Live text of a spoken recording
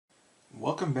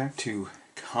welcome back to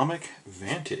Comic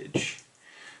Vantage.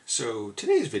 So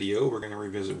today's video we're going to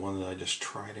revisit one that I just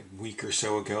tried a week or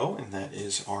so ago, and that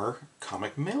is our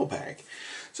comic mailbag.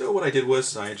 So what I did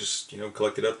was I just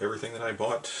collected up everything that I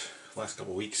bought last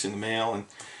couple weeks in the mail, and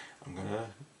I'm going to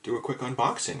do a quick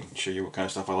unboxing and show you what kind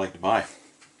of stuff I like to buy.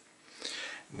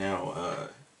 Now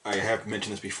I have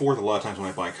mentioned this before that a lot of times when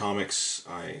I buy comics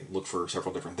I look for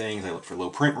several different things. I look for low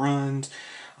print runs,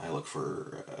 I look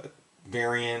for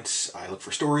variants, I look for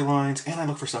storylines, and I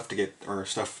look for stuff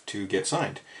to get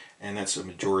signed. And that's a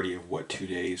majority of what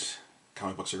today's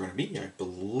comic books are going to be. I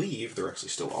believe they're actually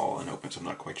still all unopened, so I'm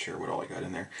not quite sure what all I got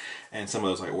in there. And some of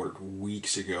those I ordered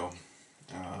weeks ago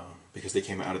because they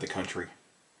came out of the country.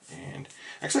 And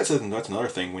actually that's another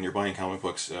thing when you're buying comic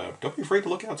books. Don't be afraid to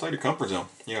look outside your comfort zone.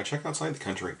 Check outside the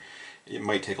country. It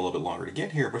might take a little bit longer to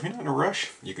get here, but if you're not in a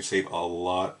rush, you could save a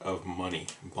lot of money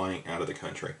buying out of the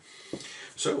country.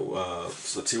 So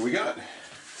let's see what we got.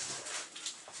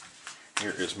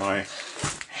 Here is my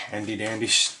handy dandy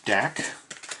stack.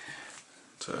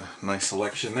 It's a nice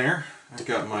selection there. I've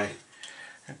got my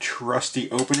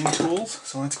trusty opening tools,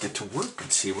 so let's get to work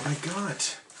and see what I got.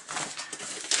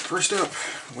 First up,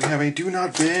 we have a Do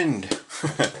Not Bend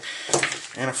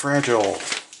and a Fragile.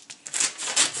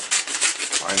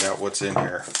 Find out what's in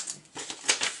here.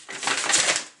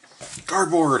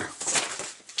 Cardboard.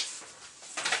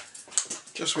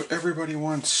 Just what everybody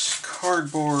wants.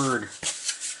 Cardboard.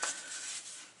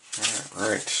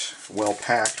 Alright. Well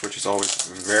packed, which is always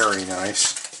very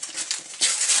nice.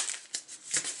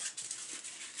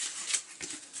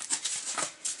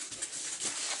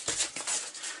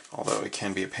 Although it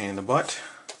can be a pain in the butt.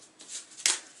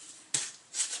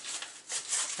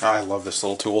 I love this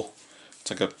little tool.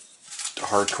 It's like a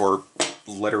hardcore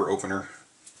letter opener.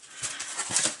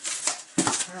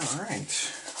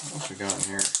 Alright. What else we got in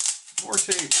here? More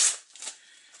tape.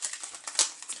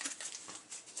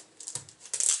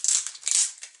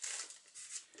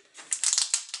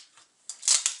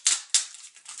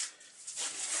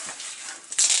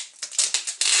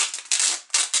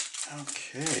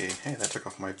 Okay, hey, that took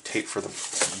off my tape for the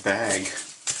bag.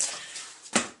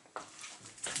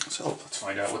 So, let's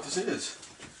find out what this is.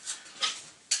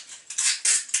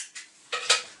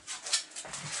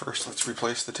 First, let's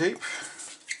replace the tape.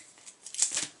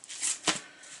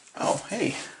 Oh,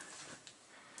 hey.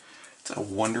 It's a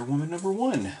Wonder Woman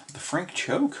 #1, the Frank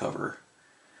Cho cover.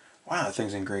 Wow, that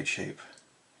thing's in great shape.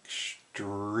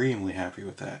 Extremely happy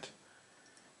with that.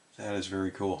 That is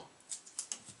very cool.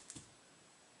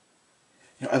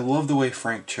 I love the way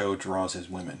Frank Cho draws his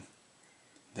women.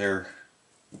 They're,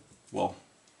 well,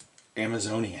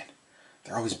 Amazonian.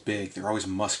 They're always big, they're always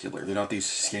muscular. They're not these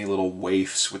skinny little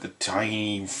waifs with a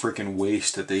tiny freaking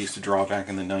waist that they used to draw back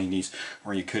in the 90s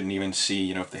where you couldn't even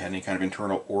see, if they had any kind of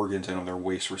internal organs and their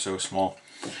waists were so small.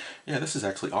 Yeah, this is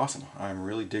actually awesome. I'm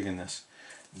really digging this.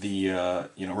 The,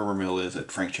 rumor mill is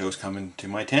that Frank Cho's coming to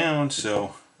my town,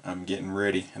 so I'm getting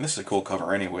ready. And this is a cool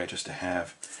cover anyway, just to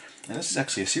have. And this is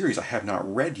actually a series I have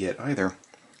not read yet either.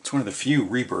 It's one of the few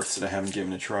rebirths that I haven't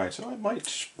given a try, so I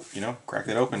might, crack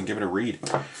that open and give it a read.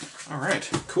 Alright,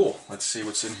 cool. Let's see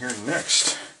what's in here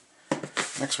next.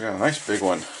 Next we got a nice big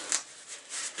one.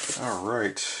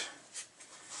 Alright.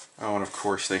 Oh, and of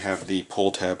course they have the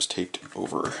pull tabs taped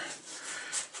over.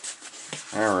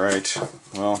 Alright,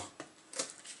 well,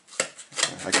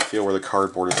 I can feel where the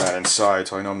cardboard is at inside,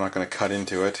 so I know I'm not going to cut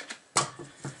into it.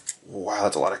 Wow,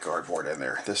 that's a lot of cardboard in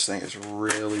there. This thing is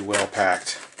really well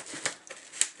packed.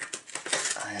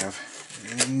 I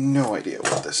have no idea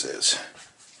what this is.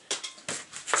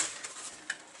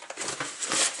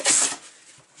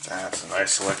 That's a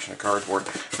nice selection of cardboard.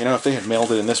 If they had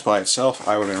mailed it in this by itself,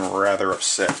 I would have been rather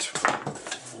upset.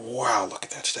 Wow, look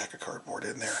at that stack of cardboard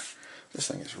in there. This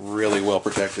thing is really well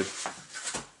protected. So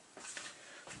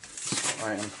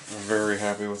I am very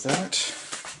happy with that.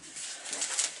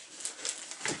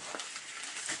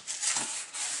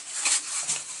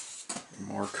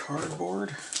 More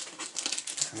cardboard,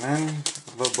 and then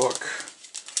the book.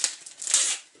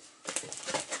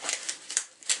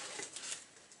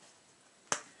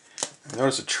 I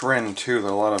notice a trend too that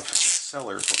a lot of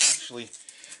sellers will actually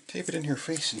tape it in here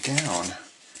facing down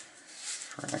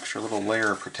for an extra little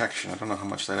layer of protection. I don't know how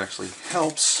much that actually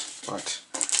helps, but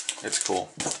it's cool.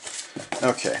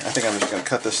 Okay, I think I'm just going to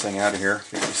cut this thing out of here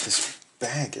because this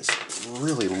bag is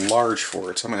really large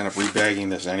for it, so I'm going to end up rebagging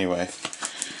this anyway.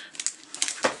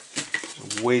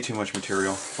 Way too much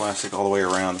material, plastic all the way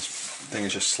around. This thing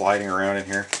is just sliding around in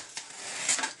here.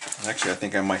 And actually, I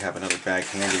think I might have another bag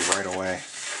handy right away.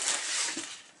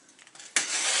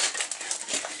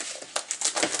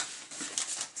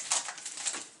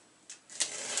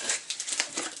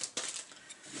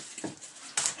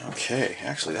 Okay,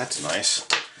 actually that's nice.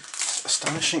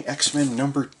 Astonishing X-Men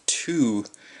 #2,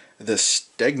 the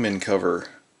Stegman cover.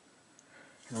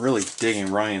 I'm really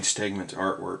digging Ryan Stegman's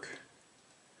artwork.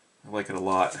 I like it a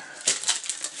lot.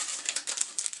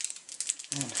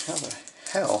 And how the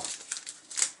hell?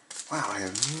 Wow, I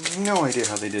have no idea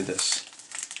how they did this.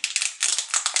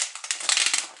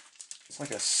 It's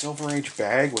like a Silver Age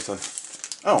bag with a...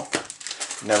 Oh,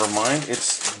 never mind.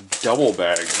 It's double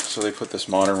bagged. So they put this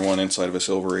modern one inside of a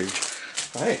Silver Age.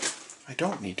 But hey, I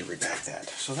don't need to rebag that.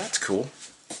 So that's cool.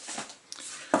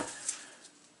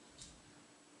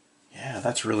 Yeah,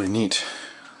 that's really neat.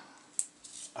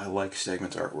 I like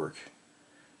Stegman's artwork.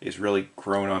 He's really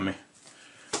grown on me.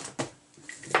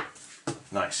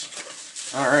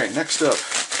 Nice. Alright, next up.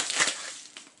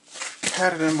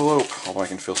 Padded envelope. Although I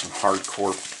can feel some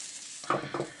hardcore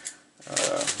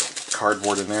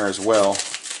cardboard in there as well.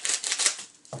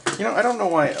 You know, I don't know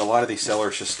why a lot of these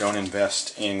sellers just don't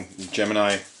invest in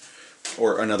Gemini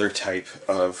or another type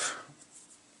of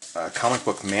comic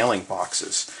book mailing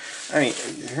boxes. I mean,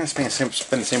 you're going to spend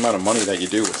the same amount of money that you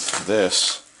do with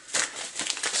this,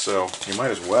 so you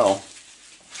might as well.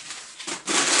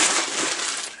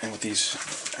 And with these,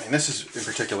 I mean, this is in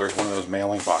particular is one of those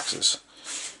mailing boxes.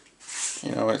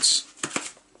 You know, it's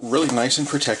really nice and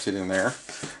protected in there.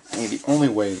 I mean, the only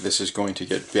way this is going to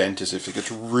get bent is if it gets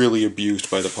really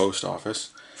abused by the post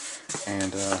office.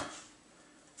 And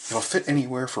it'll fit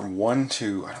anywhere from 1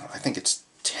 to, I don't know, I think it's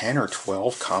 10 or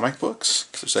 12 comic books,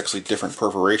 because there's actually different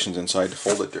perforations inside to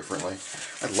fold it differently.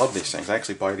 I love these things. I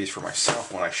actually buy these for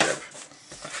myself when I ship.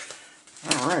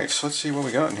 Alright, so let's see what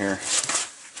we got in here.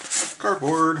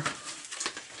 Cardboard.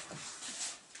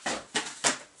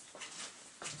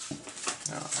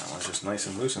 Oh, that one's just nice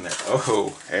and loose in there.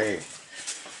 Oh, hey.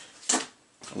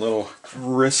 A little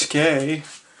risque.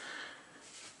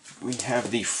 We have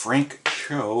the Frank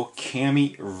Cho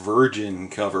Cami Virgin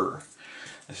cover.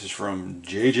 This is from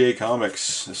JJ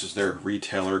Comics. This is their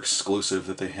retailer exclusive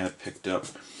that they have picked up.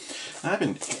 I've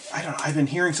been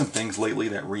hearing some things lately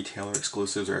that retailer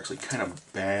exclusives are actually kind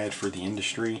of bad for the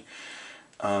industry.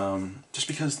 Just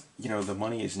because, you know, the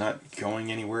money is not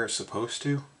going anywhere it's supposed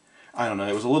to. I don't know,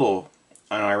 it was a little,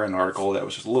 I read an article that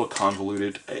was just a little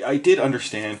convoluted. I did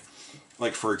understand,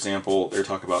 like for example, they're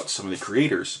talking about some of the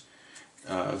creators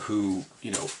who,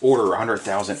 you know, order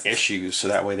 100,000 issues so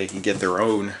that way they can get their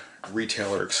own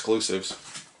retailer exclusives.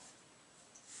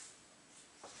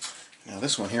 Now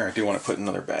this one here I do want to put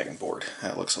another bag and board.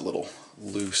 That looks a little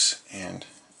loose and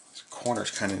this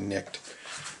corner's kind of nicked.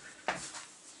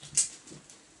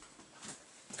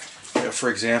 You know, for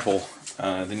example,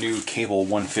 the new Cable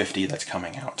 150 that's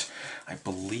coming out. I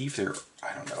believe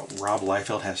I don't know, Rob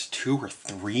Liefeld has 2 or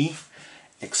 3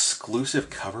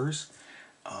 exclusive covers.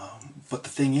 But the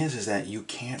thing is that you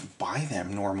can't buy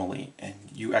them normally, and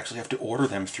you actually have to order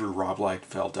them through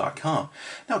robliefeld.com.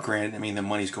 Now granted, I mean, the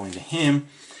money's going to him,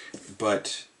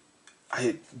 but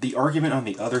the argument on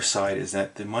the other side is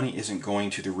that the money isn't going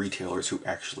to the retailers who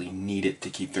actually need it to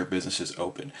keep their businesses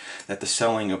open. That the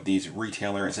selling of these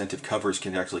retailer incentive covers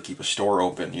can actually keep a store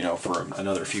open, you know, for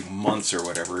another few months or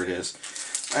whatever it is.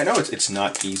 I know it's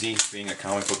not easy being a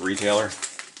comic book retailer,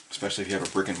 especially if you have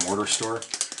a brick and mortar store.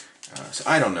 So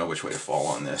I don't know which way to fall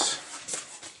on this.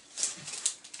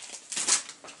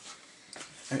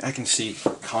 I can see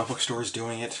comic book stores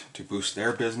doing it to boost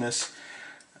their business,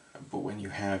 but when you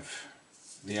have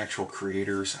the actual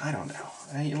creators, I don't know.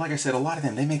 Like I said, a lot of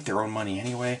them, they make their own money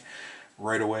anyway,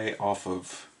 right away off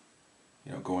of,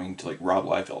 you know, going to, like, Rob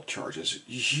Liefeld charges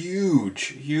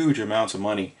huge amounts of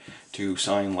money to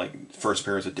sign, like, first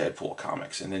pairs of Deadpool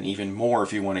comics, and then even more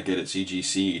if you want to get it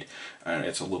CGC'd, and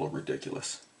it's a little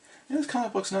ridiculous. And this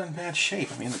comic book's not in bad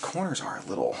shape. I mean, the corners are a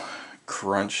little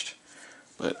crunched,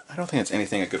 but I don't think it's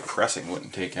anything a good pressing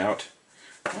wouldn't take out.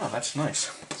 Oh, that's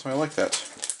nice. So I like that.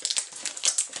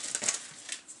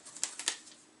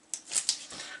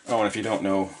 Oh, and if you don't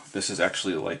know, this is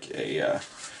actually like a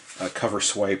cover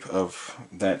swipe of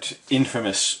that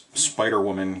infamous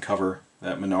Spider-Woman cover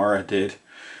that Manara did,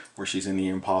 where she's in the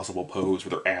impossible pose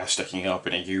with her ass sticking up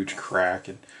in a huge crack,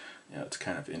 and yeah, it's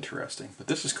kind of interesting. But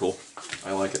this is cool.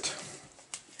 I like it.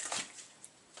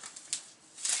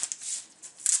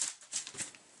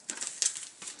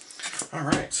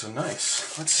 Alright, so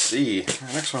nice. Let's see.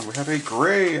 Next one, we have a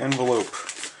gray envelope.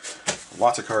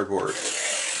 Lots of cardboard.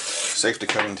 Safe to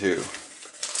cut in two.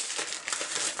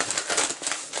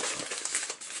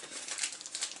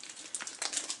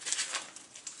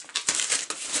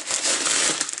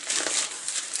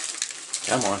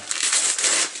 Come on.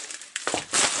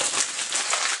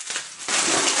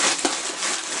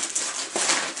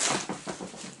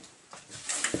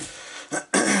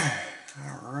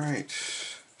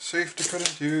 safe to cut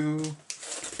into.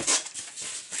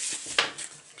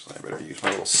 So I better use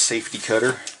my little safety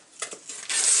cutter.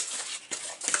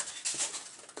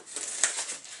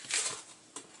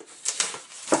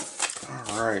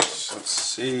 Alright, so let's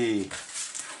see.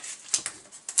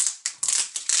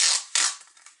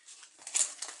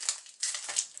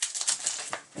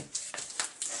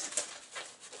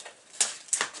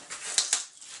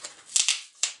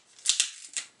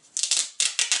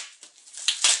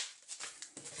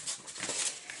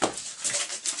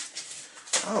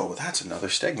 Oh, that's another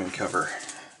Stegman cover.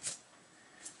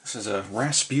 This is a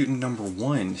Rasputin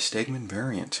 #1 Stegman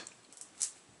variant.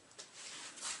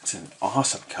 It's an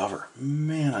awesome cover.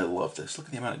 Man, I love this. Look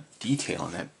at the amount of detail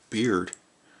in that beard.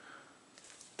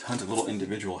 Tons of little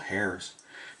individual hairs.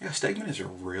 Yeah, Stegman is a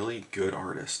really good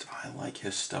artist. I like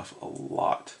his stuff a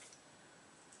lot.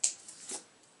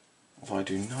 Although I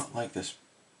do not like this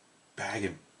bag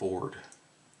and board.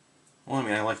 Well, I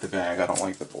mean, I like the bag. I don't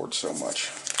like the board so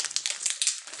much.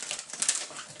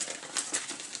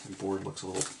 The board looks a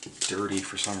little dirty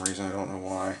for some reason. I don't know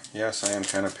why. Yes, I am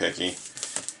kind of picky.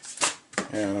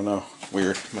 Yeah, I don't know.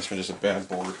 Weird. Must have been just a bad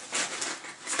board.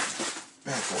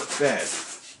 Bad board. Bad.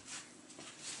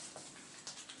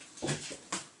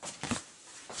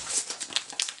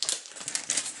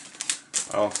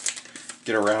 I'll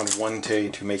get around one day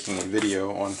to making a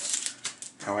video on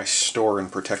how I store and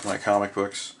protect my comic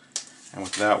books. And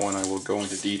with that one, I will go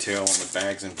into detail on the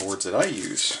bags and boards that I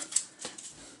use.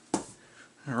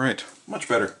 Alright, much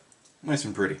better. Nice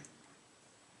and pretty.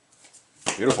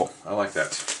 Beautiful. I like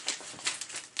that.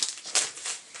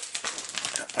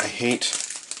 I hate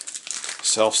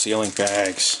self-sealing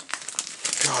bags.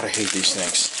 God, I hate these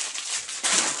things.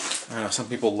 I know, some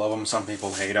people love them, some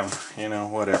people hate them. You know,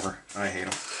 whatever. I hate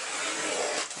them.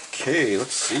 Okay,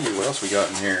 let's see what else we got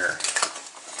in here.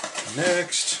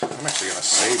 Next, I'm actually going to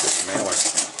save this mailer.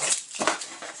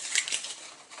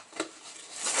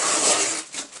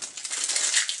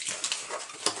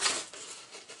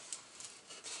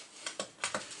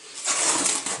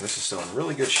 This is still in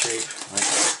really good shape. I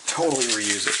can totally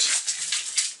reuse it.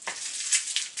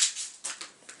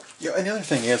 Yeah, and the other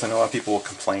thing is, I know a lot of people will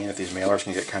complain that these mailers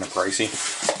can get kind of pricey.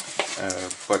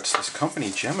 But this company,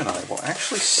 Gemini, will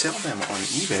actually sell them on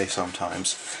eBay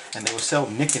sometimes. And they will sell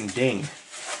Nick and Ding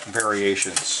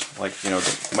variations. Like, you know,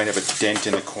 they might have a dent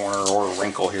in the corner or a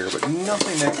wrinkle here, but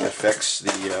nothing that affects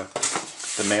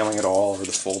the mailing at all or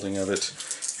the folding of it.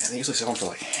 And they usually sell them for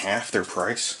like half their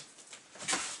price.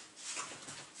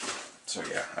 So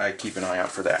yeah, I keep an eye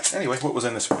out for that. Anyway, what was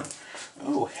in this one?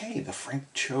 Oh, hey, the Frank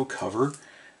Cho cover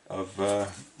of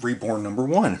Reborn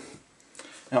 #1.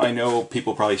 Now, I know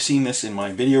people probably seen this in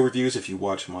my video reviews if you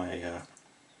watch my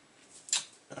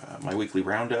my weekly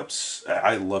roundups.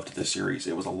 I loved the series.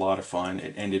 It was a lot of fun.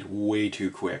 It ended way too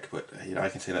quick, but you know, I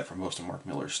can say that for most of Mark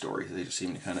Millar's stories. They just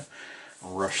seem to kind of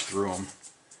rush through them.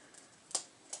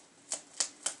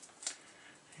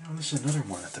 You know, this is another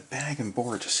one that the bag and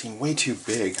board just seem way too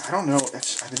big. I don't know.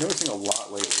 I've been noticing a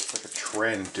lot lately. It's like a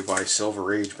trend to buy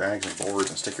Silver Age bags and boards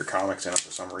and stick your comics in them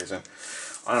for some reason.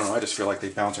 I don't know. I just feel like they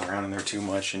bounce around in there too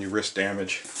much and you risk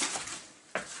damage.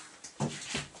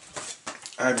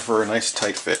 I prefer a nice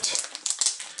tight fit.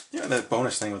 Yeah, the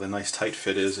bonus thing with a nice tight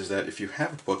fit is that if you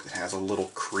have a book that has a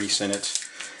little crease in it,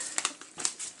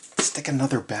 stick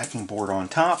another backing board on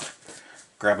top,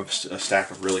 grab a stack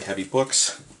of really heavy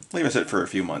books, leave it sit for a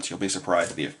few months. You'll be surprised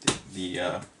at the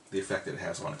effect that it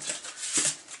has on it.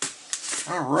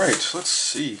 Alright, let's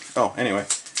see. Oh, anyway,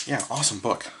 yeah, awesome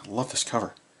book. I love this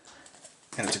cover.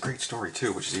 And it's a great story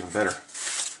too, which is even better.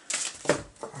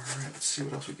 Alright, let's see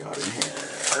what else we got in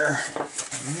here.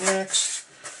 Next,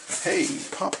 hey,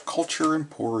 Pop Culture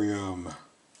Emporium.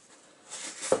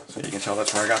 So you can tell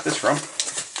that's where I got this from.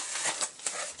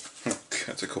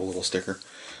 That's a cool little sticker.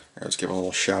 Let's give a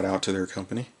little shout out to their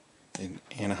company in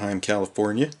Anaheim,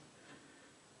 California.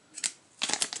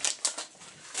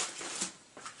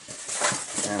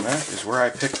 And that is where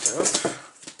I picked up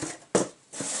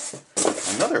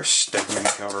another Stegman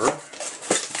cover.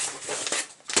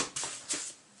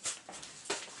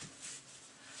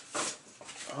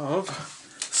 Of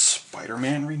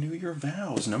Spider-Man Renew Your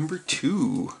Vows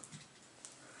 #2.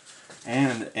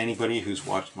 And anybody who's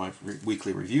watched my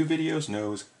weekly review videos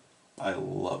knows I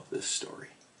love this story.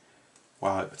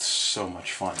 Wow, it's so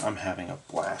much fun. I'm having a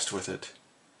blast with it.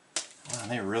 Wow,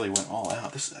 they really went all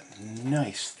out. This is a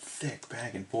nice, thick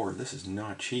bag and board. This is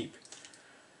not cheap.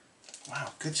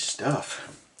 Wow, good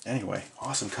stuff. Anyway,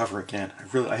 awesome cover again.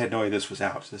 I had no idea this was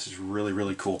out. This is really,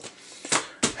 really cool.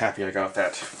 Happy I got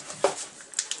that.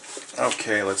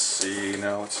 Okay, let's see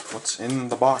now what's in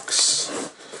the box.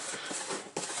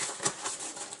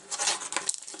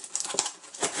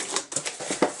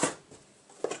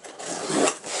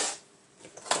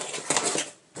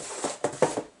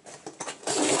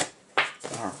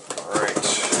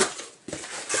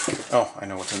 Oh, I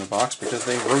know what's in the box because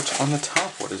they wrote on the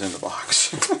top what is in the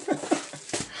box.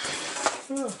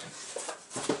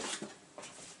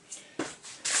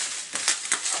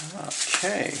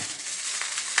 Okay.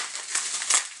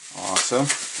 Awesome.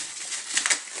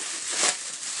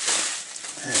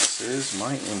 This is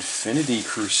my Infinity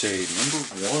Crusade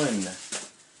 #1.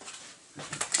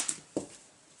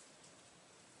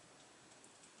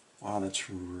 Wow, that's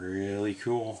really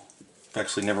cool.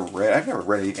 I've never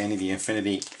read any of the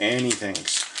Infinity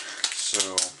anythings.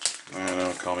 So, I don't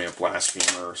know, call me a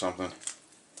blasphemer or something.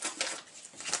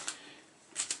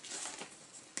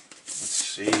 Let's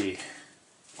see.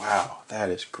 Wow, that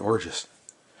is gorgeous.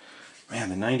 Man,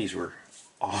 the 90s were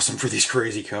awesome for these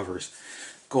crazy covers.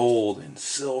 Gold and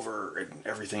silver and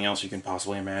everything else you can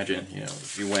possibly imagine. You know,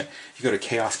 if you go to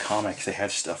Chaos Comics, they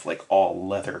had stuff like all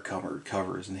leather covered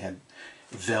covers, and they had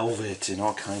velvet and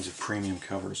all kinds of premium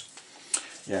covers.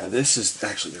 Yeah, this is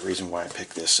actually the reason why I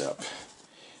picked this up.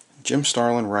 Jim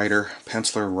Starlin, writer,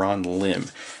 penciler Ron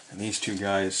Lim. And these two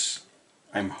guys,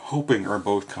 I'm hoping, are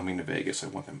both coming to Vegas. I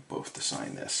want them both to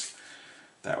sign this.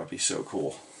 That would be so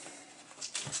cool.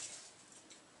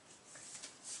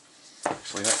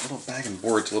 Actually, that little bag and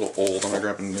board's a little old. I'm going to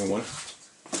grab a new one.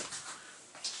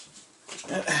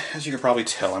 As you can probably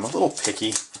tell, I'm a little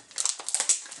picky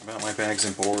about my bags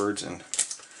and boards, and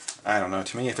I don't know,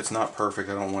 to me, if it's not perfect,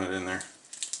 I don't want it in there.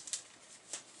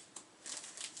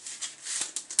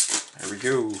 There we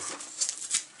go.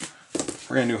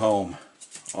 Brand new home.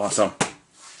 Awesome.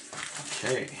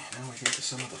 Okay, now we get to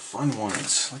some of the fun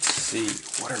ones. Let's see,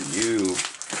 what are you?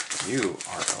 You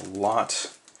are a lot.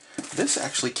 This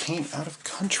actually came out of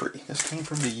country. This came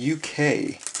from the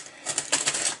UK.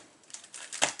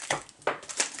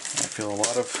 I feel a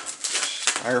lot of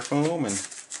styrofoam and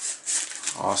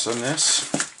awesomeness.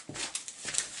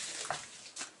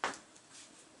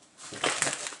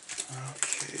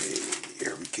 Okay,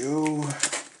 here we go.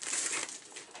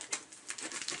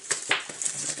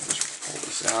 Just pull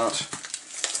this out.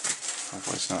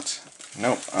 Hopefully it's not.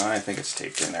 Nope, I think it's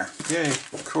taped in there. Yay,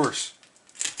 of course.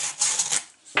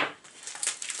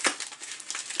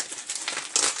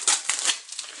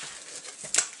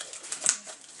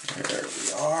 There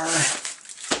we are.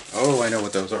 Oh, I know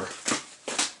what those are.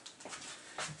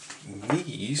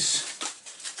 These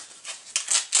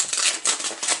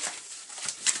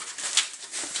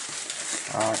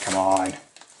come on.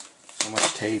 So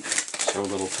much tape, so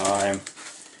little time.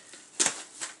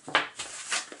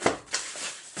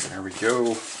 There we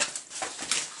go.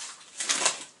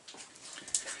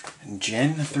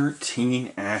 Gen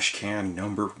 13 Ashcan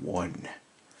 #1.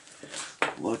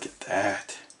 Look at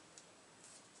that.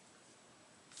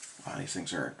 Wow, these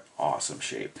things are in awesome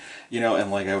shape. You know,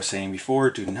 and like I was saying before,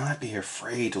 do not be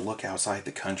afraid to look outside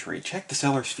the country. Check the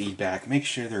seller's feedback. Make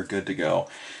sure they're good to go.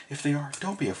 If they are,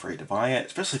 don't be afraid to buy it,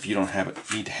 especially if you don't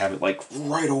need to have it like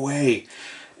right away.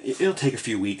 It'll take a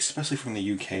few weeks, especially from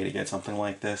the UK, to get something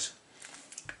like this.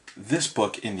 This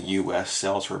book in the US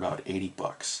sells for about 80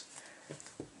 bucks.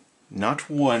 Not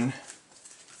one,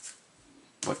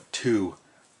 but two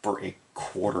for a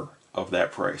quarter of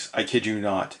that price. I kid you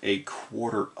not, a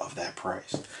quarter of that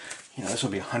price. You know, this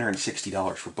would be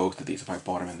 $160 for both of these if I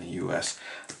bought them in the US.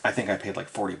 I think I paid like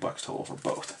 40 bucks total for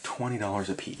both. $20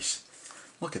 a piece.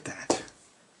 Look at that.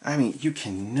 I mean, you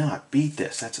cannot beat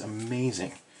this. That's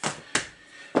amazing.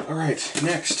 Alright,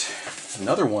 next.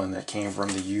 Another one that came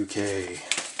from the UK.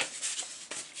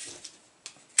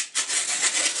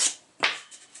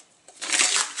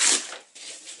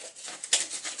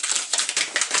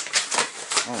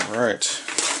 Alright.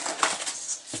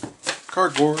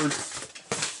 Cardboard.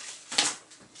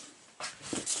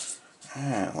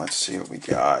 And let's see what we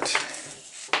got.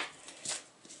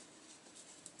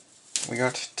 We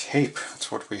got tape. That's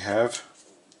what we have.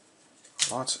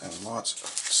 Lots and lots of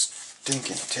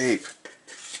stinking tape.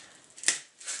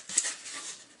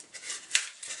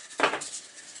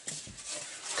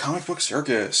 Comic Book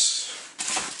Circus.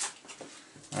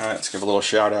 Alright, let's give a little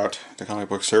shout out to Comic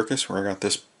Book Circus, where I got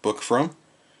this book from.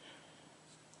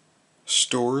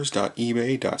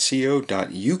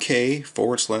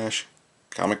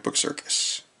 stores.ebay.co.uk/Comic Book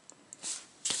Circus.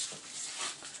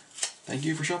 Thank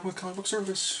you for shopping with Comic Book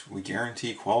Circus. We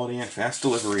guarantee quality and fast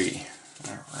delivery.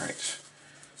 Alright.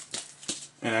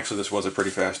 And actually this was a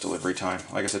pretty fast delivery time.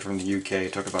 Like I said, from the UK,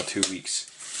 it took about 2 weeks.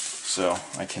 So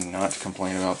I cannot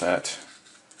complain about that.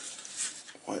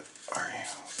 What are you?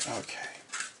 Okay.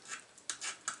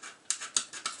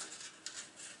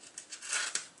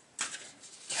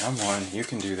 Come on, you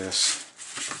can do this.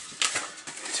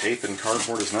 Tape and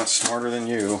cardboard is not smarter than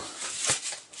you.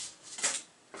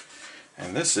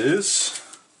 And this is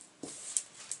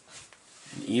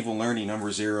an Evil Ernie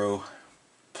 #0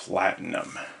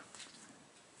 Platinum.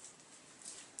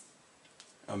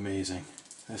 Amazing.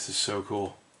 This is so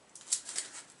cool.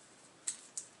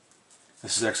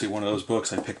 This is actually one of those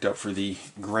books I picked up for the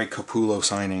Greg Capullo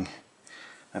signing.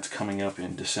 That's coming up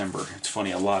in December. It's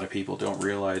funny, a lot of people don't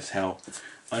realize how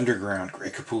underground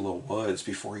Greg Capullo was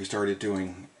before he started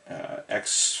doing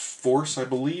X-Force, I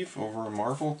believe, over in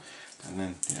Marvel. And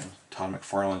then, you know, Todd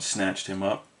McFarlane snatched him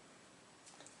up.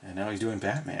 And now he's doing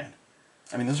Batman.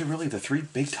 I mean, those are really the 3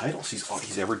 big titles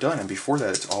he's ever done. And before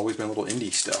that, it's always been little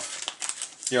indie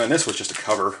stuff. You know, and this was just a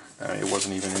cover. It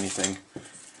wasn't even anything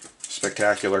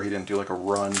spectacular. He didn't do like a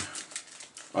run,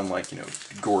 unlike, you know,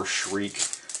 Gore Shriek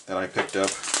that I picked up.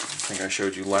 I think I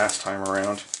showed you last time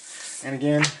around. And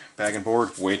again, bag and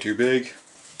board, way too big.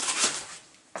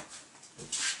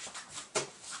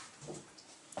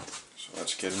 So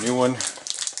let's get a new one.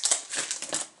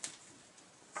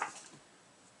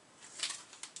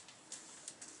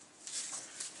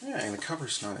 Yeah, and the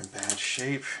cover's not in bad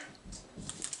shape.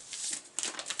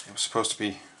 It was supposed to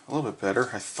be a little bit better,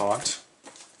 I thought.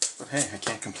 But hey, I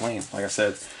can't complain. Like I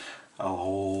said, a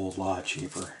whole lot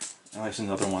cheaper. And there's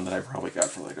another one that I probably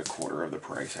got for like a quarter of the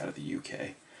price out of the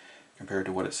UK compared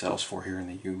to what it sells for here in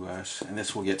the US. And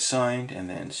this will get signed and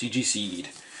then CGC'd.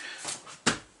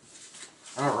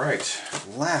 Alright,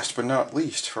 last but not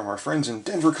least, from our friends in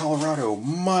Denver, Colorado,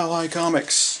 Mile High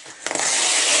Comics.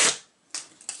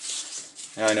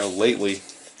 Now I know lately,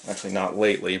 actually not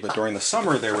lately, but during the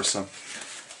summer there was a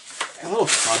little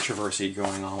controversy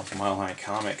going on with Mile High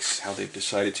Comics, how they've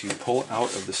decided to pull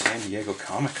out of the San Diego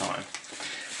Comic-Con.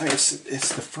 I mean, it's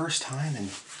the first time in,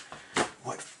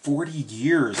 what, 40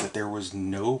 years that there was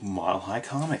no Mile High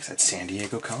Comics at San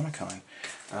Diego Comic-Con.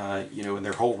 You know, and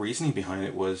their whole reasoning behind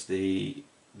it was they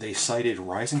cited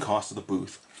rising costs of the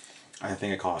booth. I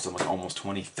think it cost them like almost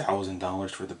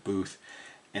 $20,000 for the booth.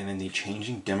 And then the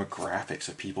changing demographics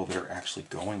of people that are actually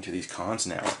going to these cons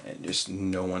now, and just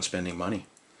no one spending money.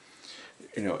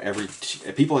 You know,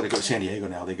 people that go to San Diego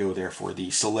now, they go there for the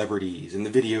celebrities and the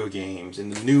video games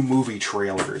and the new movie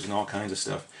trailers and all kinds of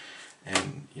stuff.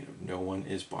 And, you know, no one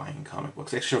is buying comic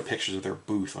books. They showed pictures of their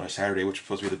booth on a Saturday, which was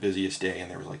supposed to be the busiest day, and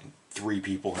there was like 3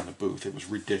 people in the booth. It was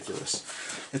ridiculous.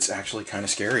 It's actually kind of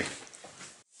scary.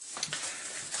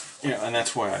 You know, and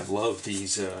that's why I love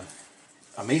these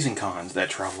amazing cons that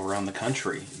travel around the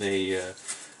country.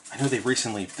 I know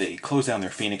they closed down their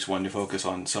Phoenix one to focus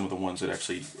on some of the ones that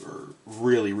actually are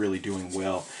really, really doing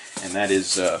well, and that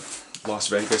is Las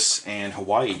Vegas and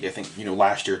Hawaii. I think, you know,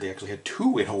 last year they actually had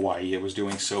 2 in Hawaii. It was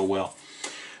doing so well.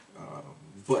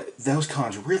 But those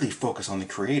cons really focus on the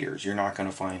creators. You're not going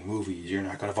to find movies, you're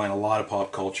not going to find a lot of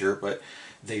pop culture, but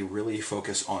they really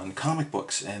focus on comic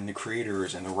books and the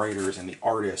creators and the writers and the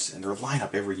artists, and their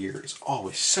lineup every year is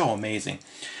always so amazing.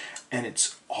 And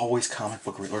it's always comic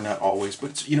book, or not always,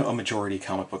 but it's, you know, a majority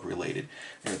comic book related.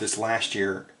 You know, this last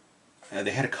year,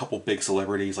 they had a couple big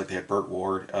celebrities, like they had Burt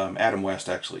Ward. Adam West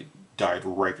actually died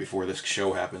right before this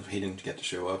show happened. He didn't get to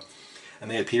show up. And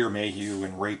they had Peter Mayhew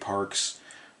and Ray Parks.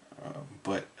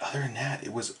 But other than that,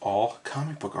 it was all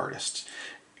comic book artists.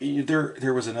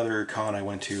 There was another con I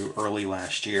went to early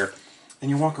last year, and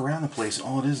you walk around the place, and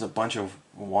all it is a bunch of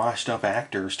washed up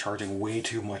actors charging way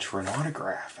too much for an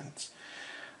autograph. And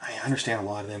I understand a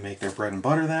lot of them make their bread and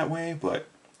butter that way, but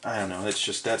I don't know,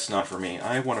 that's not for me.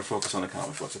 I want to focus on the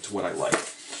comic books. It's what I like.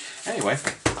 Anyway,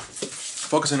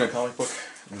 focusing on a comic book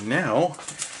now,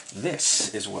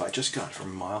 this is what I just got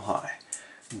from Mile High.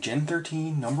 Gen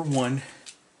 13 #1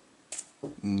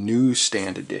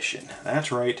 Newsstand Edition.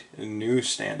 That's right,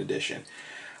 Newsstand Edition.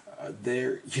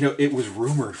 You know, it was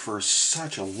rumored for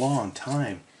such a long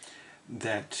time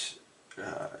that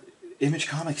Image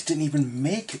Comics didn't even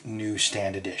make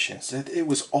newsstand editions. That it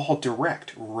was all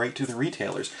direct, right to the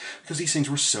retailers, because these things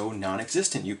were so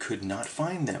non-existent. You could not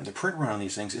find them. The print run on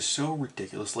these things is so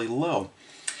ridiculously low.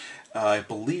 I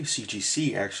believe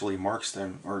CGC actually marks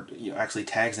them, or actually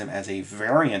tags them as a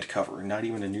variant cover, not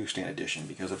even a newsstand edition,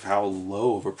 because of how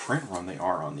low of a print run they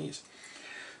are on these.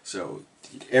 So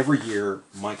every year,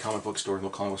 my comic book store, local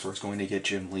comic book store, is going to get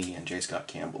Jim Lee and J. Scott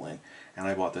Campbell in, and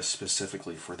I bought this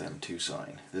specifically for them to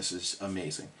sign. This is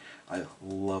amazing. I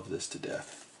love this to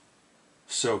death.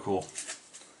 So cool.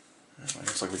 It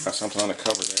looks like we got something on the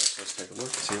cover there, so let's take a look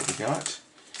and see what we got.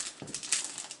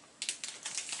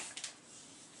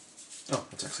 Oh,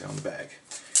 it's actually on the bag.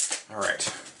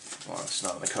 Alright. Well, it's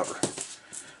not on the cover.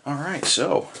 Alright,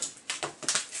 so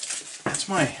that's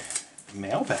my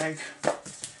mailbag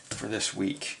for this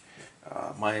week.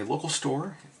 My local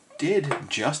store did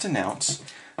just announce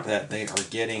that they are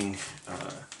getting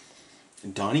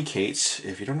Donny Cates.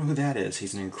 If you don't know who that is,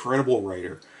 he's an incredible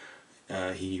writer.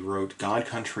 He wrote God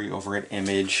Country over at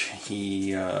Image.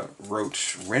 He wrote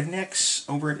Rednecks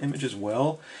over at Image as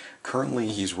well. Currently,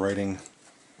 he's writing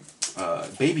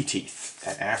Baby Teeth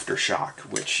at Aftershock,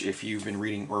 which, if you've been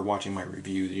reading or watching my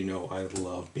reviews, you know I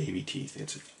love Baby Teeth.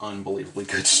 It's an unbelievably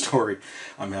good story.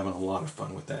 I'm having a lot of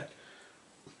fun with that.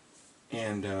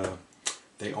 And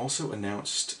they also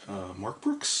announced Mark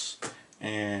Brooks.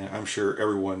 And I'm sure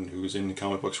everyone who's in the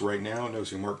comic books right now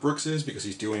knows who Mark Brooks is, because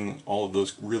he's doing all of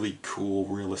those really cool,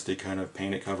 realistic kind of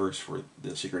painted covers for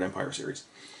the Secret Empire series.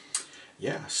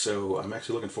 Yeah, so I'm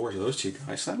actually looking forward to those two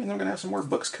guys. So that means I'm going to have some more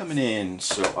books coming in,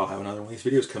 so I'll have another one of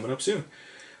these videos coming up soon.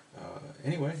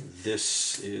 Anyway,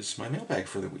 this is my mailbag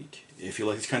for the week. If you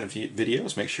like these kind of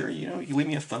videos, make sure you leave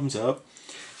me a thumbs up.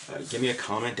 Give me a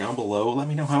comment down below. Let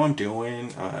me know how I'm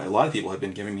doing. A lot of people have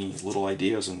been giving me little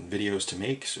ideas and videos to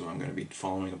make, so I'm going to be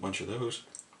following a bunch of those.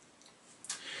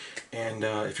 And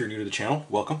if you're new to the channel,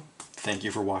 welcome. Thank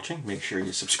you for watching. Make sure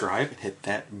you subscribe and hit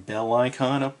that bell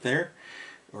icon up there,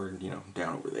 or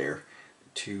down over there,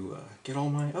 to get all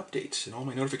my updates and all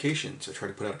my notifications. I try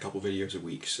to put out a couple videos a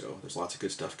week, so there's lots of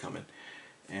good stuff coming.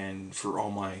 And for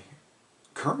all my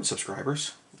current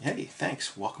subscribers, hey,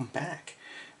 thanks, welcome back.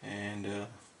 And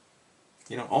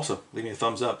also leave me a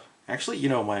thumbs up. Actually,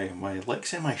 my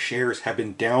likes and my shares have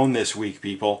been down this week,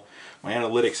 people. My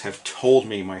analytics have told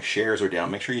me my shares are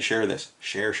down. Make sure you share this.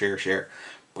 Share, share, share.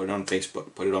 Put it on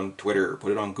Facebook, put it on Twitter,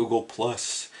 put it on Google+.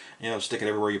 Stick it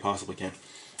everywhere you possibly can.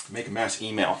 Make a mass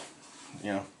email.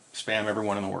 Spam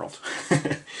everyone in the world.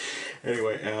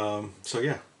 Anyway, so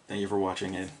yeah, thank you for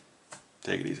watching, and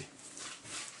take it easy.